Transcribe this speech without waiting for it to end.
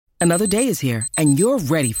Another day is here, and you're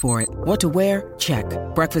ready for it. What to wear? Check.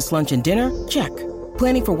 Breakfast, lunch, and dinner? Check.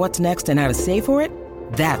 Planning for what's next and how to save for it?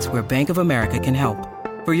 That's where Bank of America can help.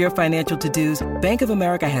 For your financial to-dos, Bank of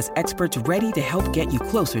America has experts ready to help get you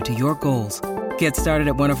closer to your goals. Get started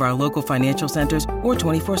at one of our local financial centers or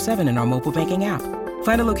 24/7 in our mobile banking app.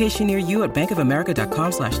 Find a location near you at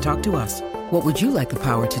bankofamerica.com/talktous. What would you like the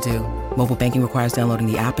power to do? Mobile banking requires downloading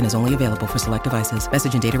the app and is only available for select devices.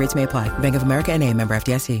 Message and data rates may apply. Bank of America N.A., member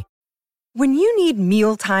FDIC. When you need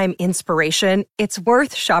mealtime inspiration, it's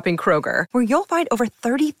worth shopping Kroger, where you'll find over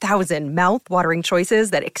 30,000 mouth-watering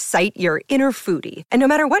choices that excite your inner foodie. And no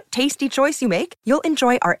matter what tasty choice you make, you'll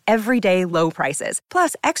enjoy our everyday low prices,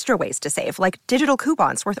 plus extra ways to save, like digital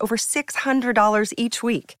coupons worth over $600 each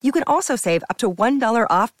week. You can also save up to $1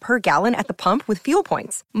 off per gallon at the pump with fuel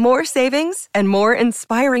points. More savings and more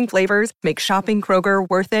inspiring flavors make shopping Kroger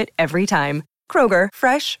worth it every time. Kroger,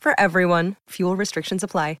 fresh for everyone. Fuel restrictions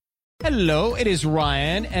apply. Hello, it is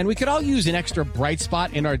Ryan, and we could all use an extra bright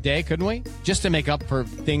spot in our day, couldn't we? Just to make up for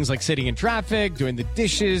things like sitting in traffic, doing the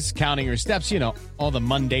dishes, counting your steps, all the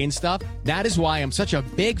mundane stuff. That is why I'm such a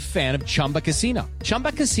big fan of Chumba Casino.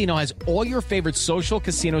 Chumba Casino has all your favorite social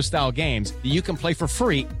casino-style games that you can play for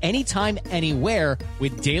free anytime, anywhere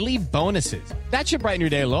with daily bonuses. That should brighten your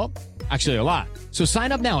day a little. Actually, a lot. So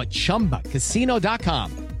sign up now at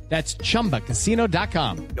ChumbaCasino.com. That's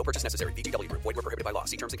ChumbaCasino.com. No purchase necessary. VGW Group. Void where prohibited by law.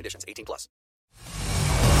 See terms and conditions. 18+.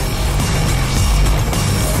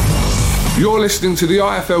 You're listening to the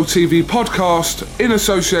IFL TV podcast in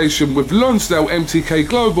association with Lonsdale MTK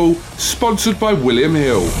Global, sponsored by William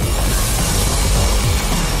Hill.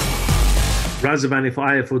 Razavani for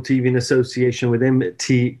IFL TV in association with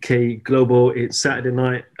MTK Global. It's Saturday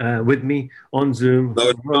night with me on Zoom.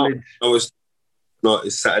 No,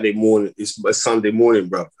 it's Saturday morning. It's Sunday morning,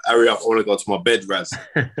 bro. Hurry up. I want to go to my bed, Raz.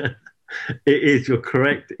 It is. You're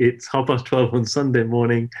correct. It's 12:30 on Sunday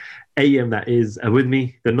morning, AM that is. With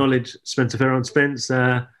me, the knowledge, Spencer Fearon. Spence,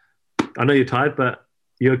 I know you're tired, but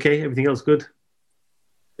you okay? Everything else good?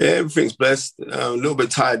 Yeah, everything's blessed. A little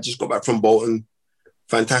bit tired. Just got back from Bolton.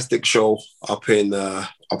 Fantastic show up in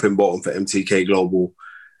Bolton for MTK Global,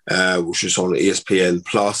 which is on ESPN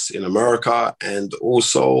Plus in America, and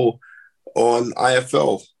also on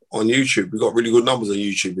IFL on YouTube. We got really good numbers on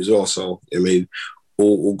YouTube as well. So, I mean,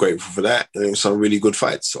 all grateful for that. And there were some really good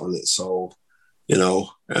fights on it. So, yeah,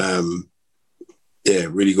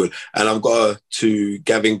 really good. And I've got to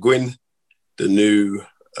Gavin Gwynn, the new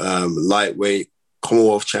lightweight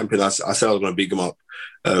Commonwealth champion. I said I was going to big him up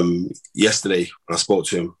yesterday when I spoke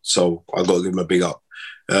to him. So I've got to give him a big up.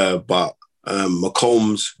 But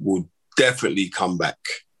McCombs will definitely come back.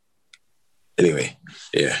 Anyway,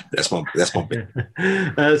 yeah, that's my bit.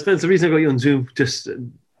 Spencer, the reason I got you on Zoom just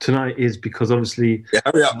tonight is because obviously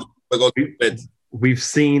hurry up. I got to bed. We've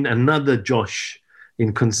seen another Josh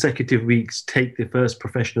in consecutive weeks take the first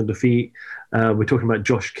professional defeat. We're talking about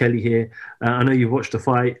Josh Kelly here. I know you've watched the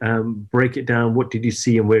fight. Break it down. What did you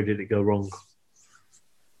see and where did it go wrong?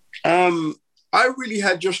 I really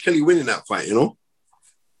had Josh Kelly winning that fight,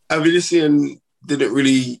 Avanesyan didn't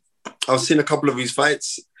really... I've seen a couple of his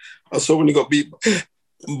fights. I saw when he got beat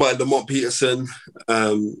by Lamont Peterson.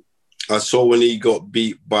 I saw when he got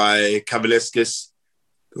beat by Kavaleskis.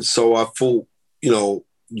 So I thought,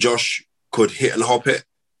 Josh could hit and hop it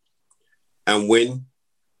and win.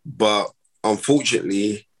 But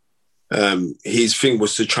unfortunately, his thing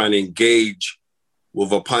was to try and engage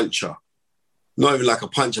with a puncher. Not even like a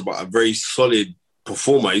puncher, but a very solid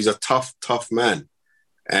performer. He's a tough man.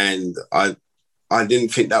 And I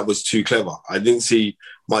didn't think that was too clever. I didn't see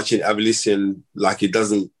much in Avanesyan, like he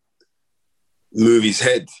doesn't move his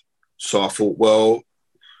head. So I thought, well,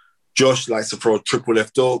 Josh likes to throw triple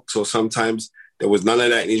left hooks, or sometimes there was none of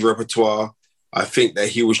that in his repertoire. I think that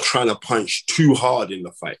he was trying to punch too hard in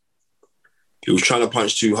the fight. He was trying to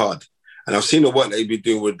punch too hard. And I've seen the work that he's been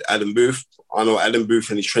doing with Adam Booth. I know Adam Booth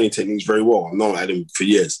and his training techniques very well. I've known Adam for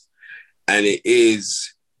years. And it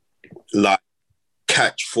is like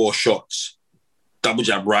catch 4 shots, double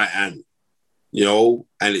jab right hand, and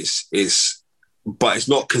but it's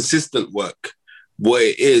not consistent work. What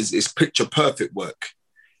it is picture perfect work.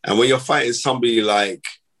 And when you're fighting somebody like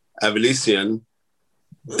Avanesyan,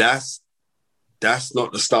 that's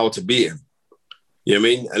not the style to beat him. You know what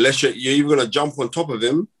I mean? Unless you're even going to jump on top of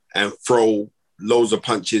him and throw loads of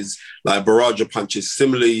punches, like barrage of punches,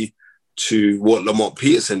 similarly to what Lamont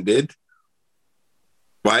Peterson did,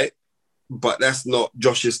 right? But that's not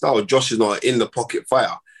Josh's style. Josh is not in the pocket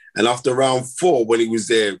fighter. And after round 4, when he was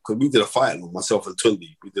there, because we did a fight along, myself and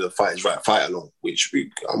Tundi, we did a Fight is Right fight along, which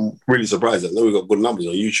I'm really surprised at. I know we got good numbers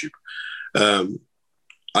on YouTube.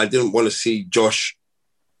 I didn't want to see Josh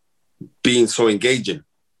being so engaging.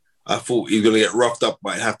 I thought he was going to get roughed up,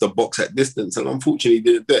 but have to box at distance, and unfortunately, he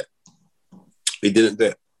didn't do it. He didn't do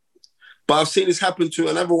it. But I've seen this happen to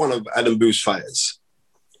another one of Adam Booth's fighters.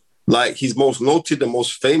 Like his most noted and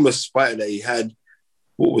most famous fighter that he had,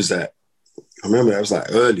 what was that? I remember it was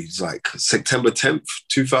like early. It's like September 10th,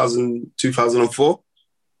 2004,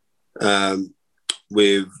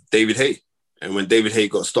 with David Haye. And when David Haye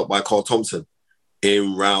got stopped by Carl Thompson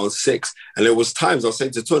in round 6. And there was times I was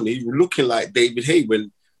saying to Tony, he was looking like David Haye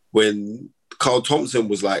when Carl Thompson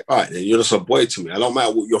was like, all right, then you're just a boy to me. I don't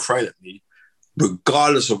matter what you're throwing at me.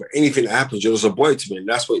 Regardless of anything that happens, you're just a boy to me. And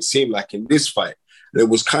that's what it seemed like in this fight. And it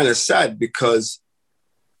was kind of sad because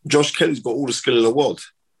Josh Kelly's got all the skill in the world.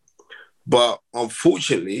 But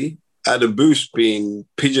unfortunately, Adam Booth being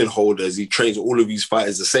pigeonholed as he trains all of these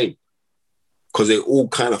fighters the same, because they all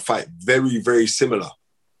kind of fight very, very similar.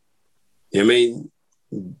 You know what I mean?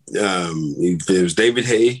 There was David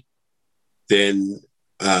Haye. Then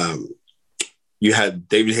you had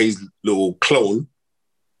David Haye's little clone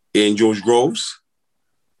in George Groves.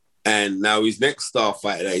 And now his next star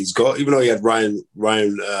fighter that he's got, even though he had Ryan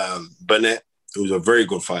Burnett, who was a very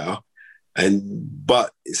good fighter,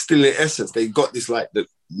 but still in essence, they got this like the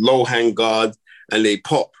low hand guard and they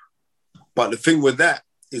pop. But the thing with that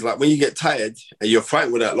is like when you get tired and you're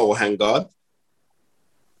fighting with that low hand guard,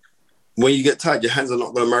 when you get tired, your hands are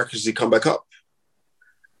not going to miraculously come back up.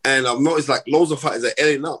 And I've noticed like loads of fighters are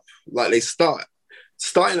L'ing up. Like they starting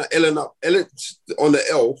at L'ing up. On the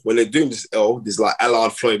L, when they're doing this L, there's like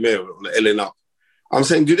Allard Floyd Mayweather on the L'ing up. I'm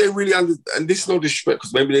saying, do they really and this is no disrespect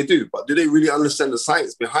because maybe they do, but do they really understand the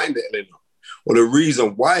science behind the L'ing up or the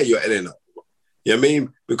reason why you're L'ing up? You know what I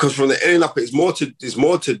mean? Because from the L'ing up, it's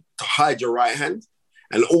more to hide your right hand.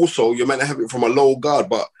 And also, you're meant to have it from a low guard,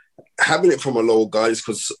 but having it from a low guard is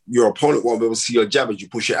because your opponent won't be able to see your jab as you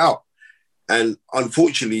push it out. And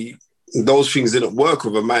unfortunately, those things didn't work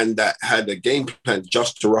with a man that had a game plan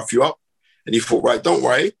just to rough you up. And he thought, right, don't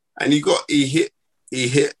worry. And he hit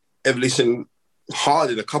Avanesyan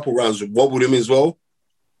hard in a couple rounds, wobbled him as well.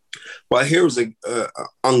 But here is an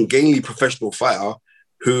ungainly professional fighter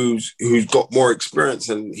who's got more experience,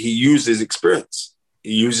 and he used his experience.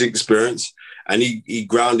 And he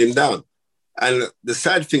ground him down. And the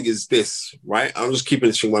sad thing is this, right? I'm just keeping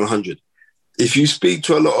this thing 100. If you speak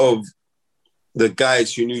to a lot of the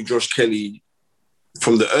guys who knew Josh Kelly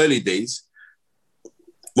from the early days,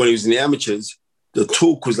 when he was in the amateurs, the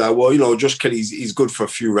talk was like, well, you know, Josh Kelly, he's good for a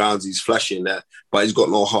few rounds, he's flashy in that, but he's got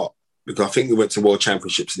no heart. Because I think he went to World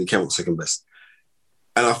Championships and he came out second best.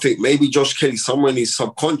 And I think maybe Josh Kelly, somewhere in his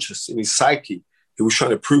subconscious, in his psyche, he was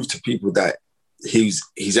trying to prove to people that he's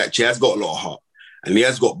actually has got a lot of heart and he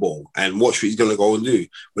has got ball and watch what he's going to go and do.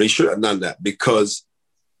 But he shouldn't have done that, because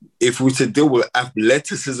if we were to deal with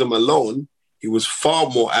athleticism alone, he was far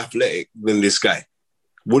more athletic than this guy.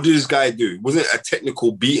 What did this guy do? It wasn't a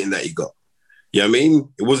technical beating that he got. You know what I mean?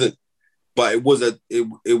 It wasn't, but it was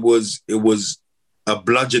a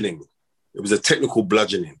bludgeoning. It was a technical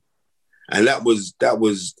bludgeoning. And that was, you know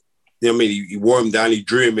what I mean? He wore him down, he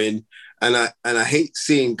drew him in. And I hate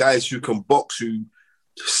seeing guys who can box, who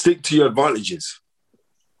stick to your advantages.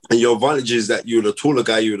 And your advantage is that you're the taller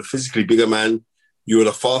guy, you're the physically bigger man, you're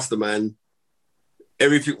the faster man.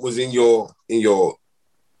 Everything was in your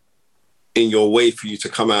way for you to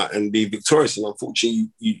come out and be victorious. And unfortunately,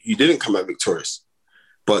 you didn't come out victorious.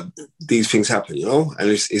 But these things happen, you know? And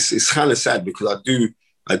it's kind of sad, because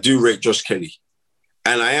I do rate Josh Kelly.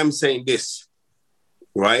 And I am saying this,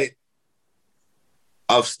 right?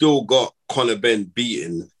 I've still got Conor Benn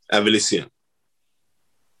beating Avanesyan.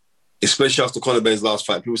 Especially after Conor Benn's last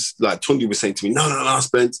fight. People like Tundi was saying to me, no,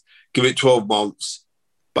 Spence, give it 12 months.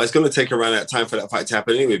 But it's going to take around that time for that fight to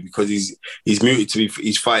happen anyway, because he's muted to be,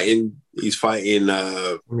 he's fighting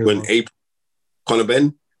when April, Conor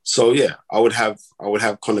Benn. So yeah, I would have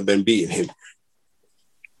Conor Benn beating him.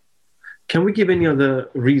 Can we give any other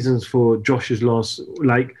reasons for Josh's loss?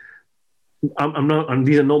 Like, I'm not, and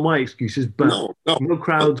these are not my excuses, but no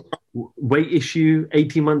crowd, weight issue,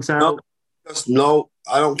 18 months out. No,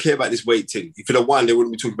 I don't care about this weight thing. If it had won, they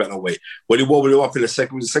wouldn't be talking about no weight. When he wobbled him up in the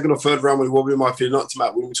second or third round, when he wobbled him up, if he knocked him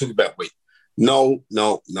out, we wouldn't be talking about weight. No.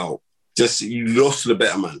 Just, you lost to the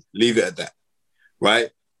better man. Leave it at that, right?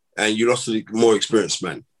 And you lost to the more experienced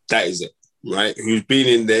man. That is it, right? Who's been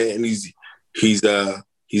in there, and he's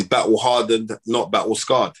battle hardened, not battle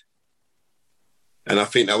scarred. And I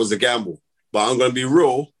think that was the gamble. But I'm going to be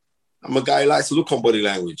real. I'm a guy who likes to look on body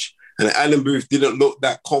language. And Adam Booth didn't look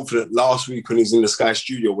that confident last week when he was in the Sky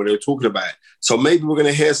Studio when they were talking about it. So maybe we're going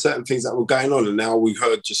to hear certain things that were going on. And now we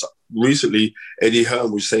heard just recently, Eddie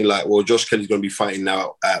Hearn was saying like, well, Josh Kelly's going to be fighting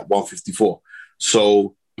now at 154.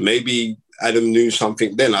 So Maybe Adam knew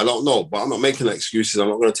something then. I don't know, but I'm not making excuses. I'm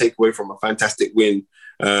not going to take away from a fantastic win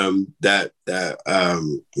that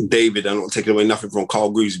David. I'm not taking away nothing from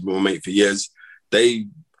Carl Greaves, who's been my mate for years. They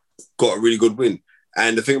got a really good win.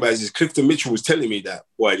 And the thing about it is Clifton Mitchell was telling me that,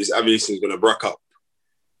 boy, this Avanesyan is going to brack up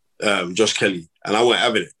Josh Kelly. And I wasn't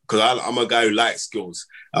having it because I'm a guy who likes skills.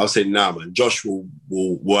 I was saying, nah, man, Josh will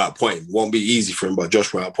outpoint him. It won't be easy for him, but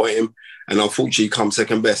Josh will outpoint him. And unfortunately, he comes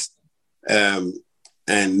second best. And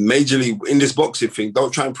majorly in this boxing thing,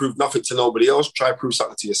 don't try and prove nothing to nobody else. Try and prove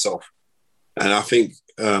something to yourself. And I think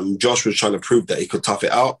Josh was trying to prove that he could tough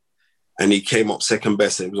it out. And he came up second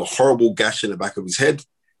best. And it was a horrible gash in the back of his head.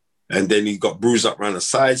 And then he got bruised up around the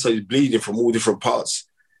side. So he's bleeding from all different parts.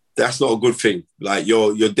 That's not a good thing. Like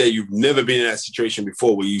you're there. You've never been in that situation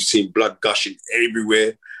before where you've seen blood gushing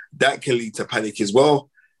everywhere. That can lead to panic as well.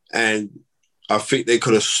 And I think they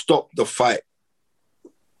could have stopped the fight,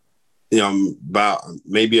 about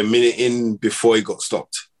maybe a minute in before he got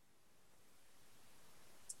stopped.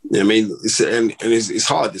 You know what I mean? It's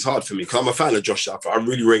hard. It's hard for me because I'm a fan of Josh. I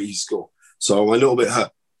really rate his skill. So I'm a little bit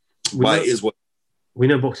hurt. But it is what... We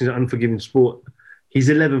know boxing is an unforgiving sport. He's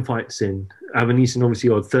 11 fights in. Avanesyan obviously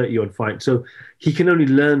odd 30-odd fights. So he can only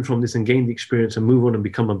learn from this and gain the experience and move on and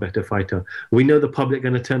become a better fighter. We know the public are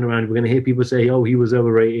going to turn around. We're going to hear people say, oh, he was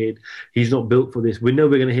overrated. He's not built for this. We know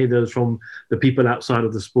we're going to hear those from the people outside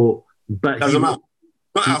of the sport. But it doesn't matter.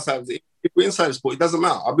 Not outside. If we're inside the sport, it doesn't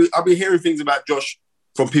matter. I'll be hearing things about Josh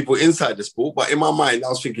from people inside the sport, but in my mind, I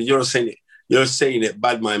was thinking, you're saying it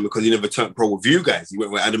bad mind because he never turned pro with you guys. He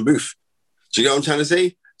went with Adam Booth. Do you get what I'm trying to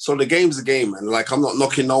say? So the game's a game, and like I'm not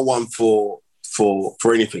knocking no one for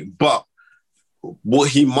anything. But what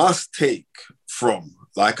he must take from,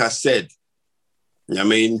 like I said, you know what I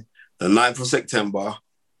mean, the 9th of September,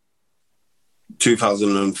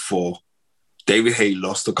 2004, David Haye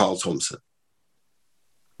lost to Carl Thompson.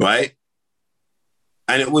 Right?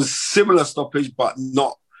 And it was similar stoppage, but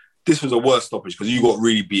not, this was a worse stoppage because you got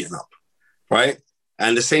really beaten up. Right?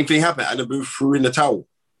 And the same thing happened. Adam Booth threw in the towel.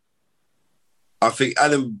 I think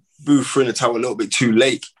Adam Booth threw in the towel a little bit too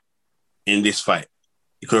late in this fight.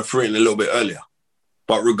 He could have threw it in a little bit earlier.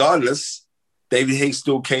 But regardless, David Haye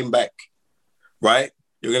still came back, right?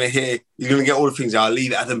 You're going to get all the things. I'll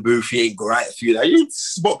leave Adam Booth. He ain't right for you.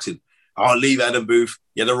 It's boxing. I'll leave Adam Booth.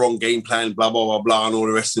 He had the wrong game plan, blah, blah, blah, blah, and all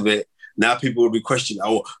the rest of it. Now people will be questioning,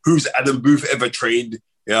 who's Adam Booth ever trained?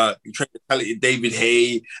 Yeah, he trained the talented David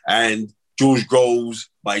Haye and George Groves,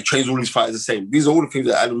 but he trains all these fighters the same. These are all the things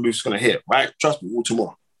that Adam Booth's going to hear, right? Trust me, all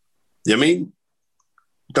tomorrow. You know what I mean?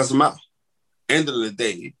 It doesn't matter. End of the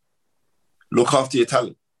day, look after your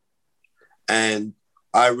talent. And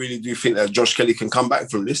I really do think that Josh Kelly can come back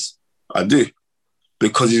from this. I do.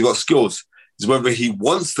 Because he's got skills. It's whether he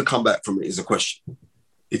wants to come back from it is a question.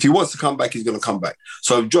 If he wants to come back, he's going to come back.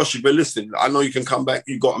 So Josh, if you're listening, I know you can come back.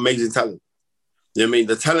 You've got amazing talent. You know what I mean?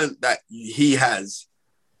 The talent that he has,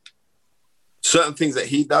 certain things that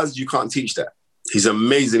he does, you can't teach that. He's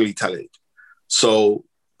amazingly talented. So,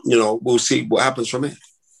 we'll see what happens from it.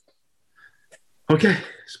 Okay.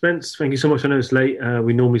 Spence, thank you so much. I know it's late.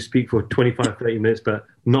 We normally speak for 25, 30 minutes, but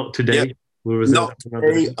not today. Yeah. We'll reserve that for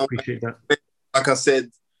another day. Appreciate that. Like I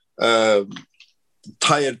said,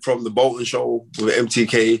 tired from the Bolton show with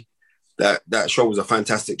MTK. That show was a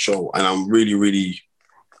fantastic show. And I'm really, really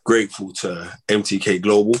grateful to MTK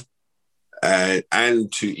Global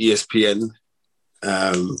and to ESPN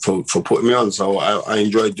for putting me on. So I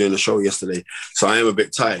enjoyed doing the show yesterday. So I am a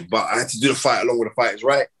bit tired, but I had to do the fight along with the fighters,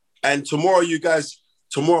 right? And tomorrow, you guys,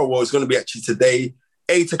 it's going to be actually today,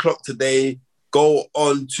 8 o'clock today. Go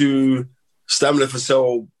on to Stamina for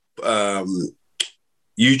Sale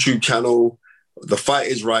YouTube channel. The fight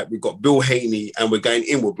is right. We've got Bill Haney, and we're going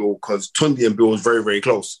in with Bill because Tundi and Bill was very, very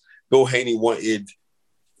close. Bill Haney wanted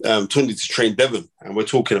Tundi to train Devon, and we're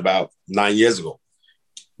talking about 9 years ago,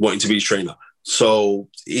 wanting to be his trainer. So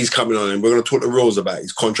he's coming on, and we're going to talk the rules about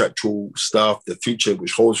his contractual stuff, the future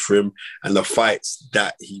which holds for him, and the fights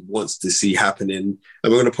that he wants to see happening.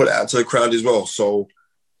 And we're going to put it out to the crowd as well. So,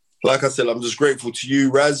 like I said, I'm just grateful to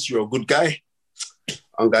you, Raz. You're a good guy.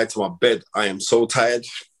 I'm going to my bed. I am so tired.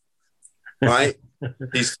 Right?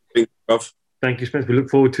 Thank you, Spence. We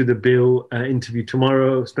look forward to the Bill interview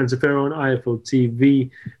tomorrow. Spencer Fearon, IFL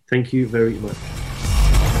TV. Thank you very much.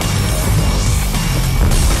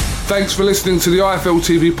 Thanks for listening to the IFL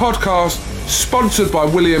TV podcast, sponsored by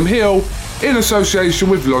William Hill in association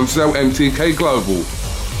with Lonsdale MTK Global.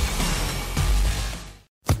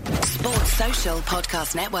 Sports Social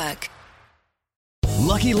Podcast Network.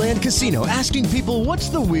 Lucky Land Casino, asking people, what's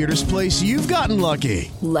the weirdest place you've gotten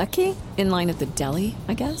lucky? Lucky? In line at the deli,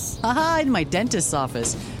 I guess? Aha, in my dentist's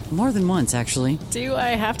office. More than once, actually. Do I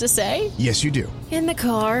have to say? Yes, you do. In the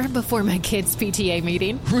car before my kids' PTA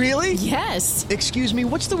meeting. Really? Yes. Excuse me,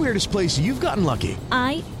 what's the weirdest place you've gotten lucky?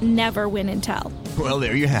 I never win and tell. Well,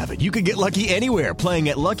 there you have it. You can get lucky anywhere, playing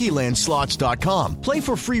at LuckyLandSlots.com. Play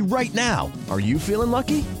for free right now. Are you feeling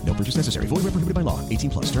lucky? No purchase necessary. Void where prohibited by law.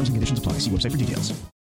 18+. Terms and conditions apply. See website for details.